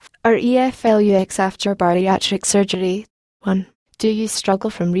Reflux after bariatric surgery. 1. Do you struggle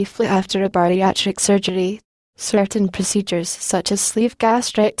from reflux after a bariatric surgery? Certain procedures such as sleeve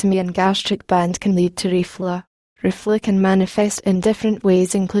gastrectomy and gastric band can lead to reflux. Reflux can manifest in different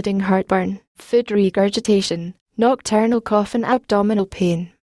ways, including heartburn, food regurgitation, nocturnal cough and abdominal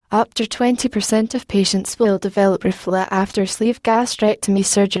pain. Up to 20% of patients will develop reflux after sleeve gastrectomy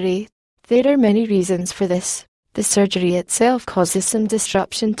surgery. There are many reasons for this. The surgery itself causes some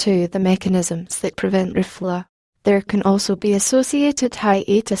disruption to the mechanisms that prevent reflux. There can also be associated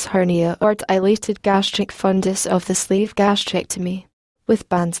hiatus hernia or dilated gastric fundus of the sleeve gastrectomy. With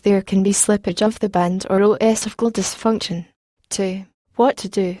bands there can be slippage of the band or esophageal dysfunction. 2. What to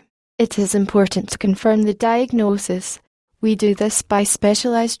do? It is important to confirm the diagnosis. We do this by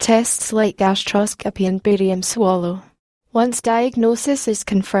specialized tests like gastroscopy and barium swallow. Once diagnosis is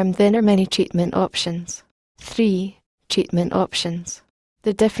confirmed, there are many treatment options. 3. Treatment options.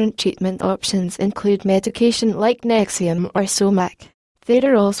 The different treatment options include medication like Nexium or Somac.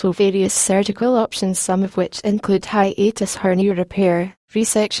 There are also various surgical options, some of which include hiatus hernia repair,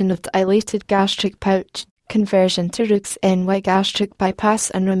 resection of dilated gastric pouch, conversion to Roux-en-Y gastric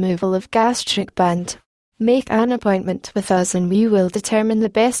bypass and removal of gastric band. Make an appointment with us and we will determine the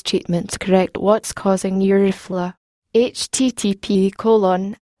best treatment to correct what's causing your reflux.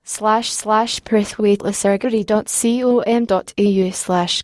 http://perthweightlesssurgery.com.au/